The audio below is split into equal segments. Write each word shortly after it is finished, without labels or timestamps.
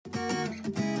Hi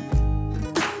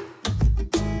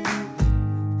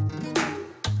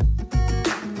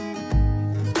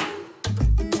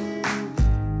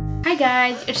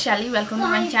guys, it's Shelly. Welcome to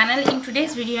my channel. In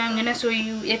today's video I'm gonna show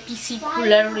you a PC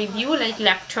cooler review, like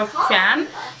laptop fan.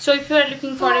 So if you are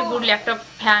looking for a good laptop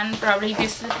fan, probably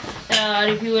this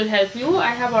review will help you.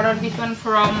 I have ordered this one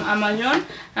from Amazon,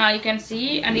 you can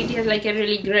see, and it has like a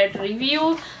really great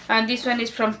review. And this one is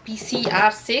from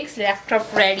PCR6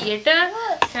 laptop radiator.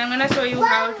 So I'm gonna show you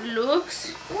how it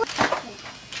looks.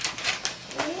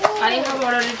 I have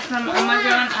ordered it from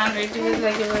Amazon and it is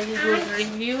like a very good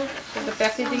review. So the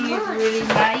packaging is really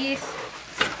nice.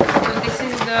 So this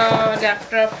is the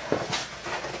laptop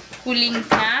cooling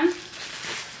fan.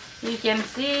 You can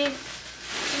see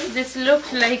this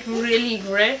looks like really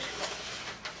great.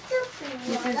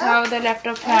 This is how the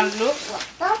laptop fan looks.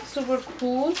 Super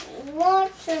cool.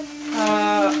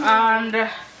 And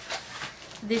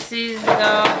this is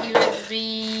the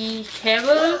USB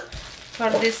cable for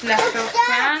this laptop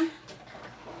fan.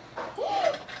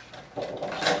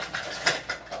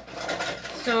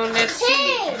 So let's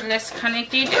see, let's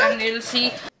connect it and we'll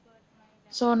see.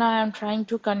 So now I'm trying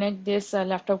to connect this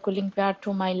laptop cooling pad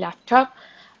to my laptop.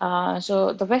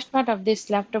 So the best part of this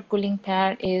laptop cooling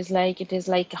pad is like it is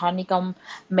like Honeycomb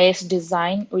Mesh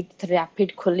Design with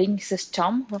rapid cooling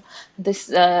system.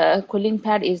 This cooling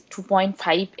pad is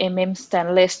 2.5 mm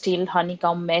stainless steel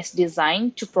honeycomb mesh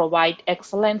design to provide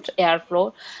excellent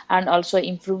airflow and also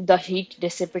improve the heat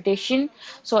dissipation.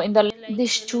 So in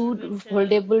these two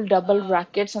foldable double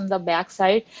brackets on the back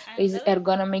side is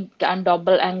ergonomic and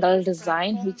double angle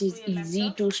design, which is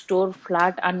easy to store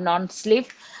flat and non-slip.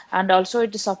 And also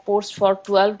it supports for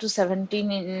 12 to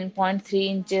 17.3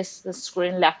 inches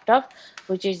screen laptop,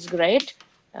 which is great.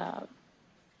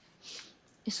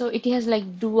 So it has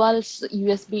like dual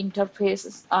USB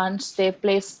interfaces and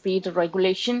Stepless Speed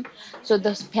Regulation. So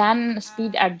the fan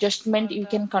speed adjustment you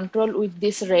can control with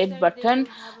this red button,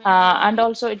 and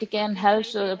also it can help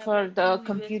for the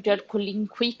computer cooling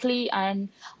quickly. And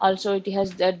also it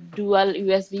has the dual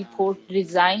USB port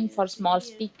design for small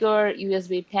speaker,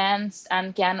 USB fans,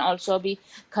 and can also be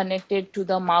connected to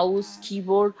the mouse,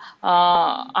 keyboard,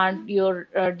 and your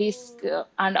disk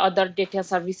and other data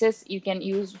services you can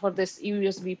use for this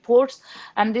USB ports.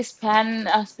 And this fan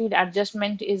speed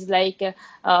adjustment is like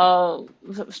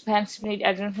fan speed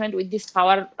adjustment with this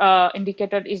power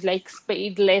indicator is like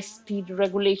speed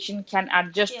regulation, can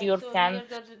adjust your fan.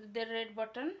 The red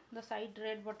button, the side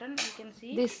red button, you can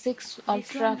see this 6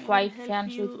 ultra quiet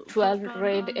fans with 12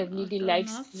 red LED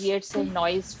lights creates a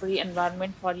noise free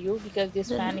environment for you, because this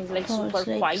fan is like super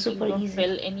quiet. You don't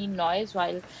feel any noise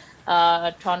while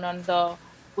turn on the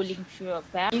cooling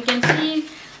pad. You can see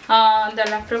the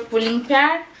laptop cooling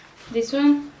pad. This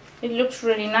one, it looks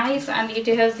really nice, and it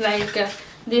has like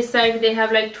this side they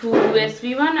have like two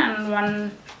USB one and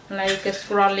one like a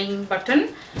scrolling button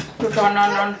to turn on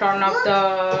and turn off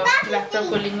the laptop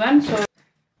cooling one.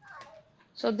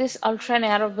 So this ultra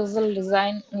narrow bezel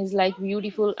design is like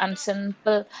beautiful and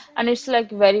simple, and it's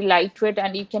like very lightweight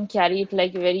and you can carry it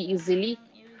like very easily.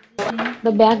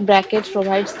 The back bracket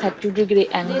provides 30-degree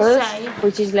angles,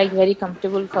 which is like very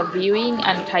comfortable for viewing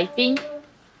and typing.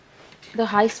 The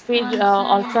high-speed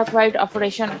ultra-quiet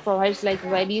operation provides like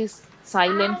very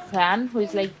silent fan,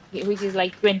 which is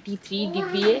like 23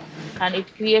 dBA, and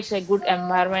it creates a good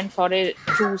environment for a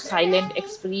true silent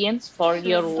experience for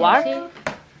your work.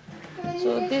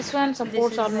 So this one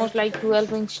supports almost like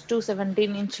 12-inch to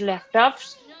 17-inch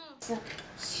laptops.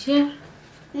 Here,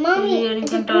 Mommy, you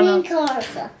can turn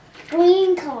off.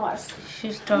 Green cars.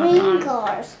 She's turned on.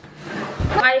 Cars.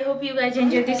 I hope you guys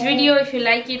enjoyed this video. If you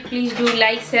like it, please do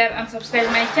like, share and subscribe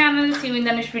my channel. See you in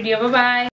the next video. Bye bye.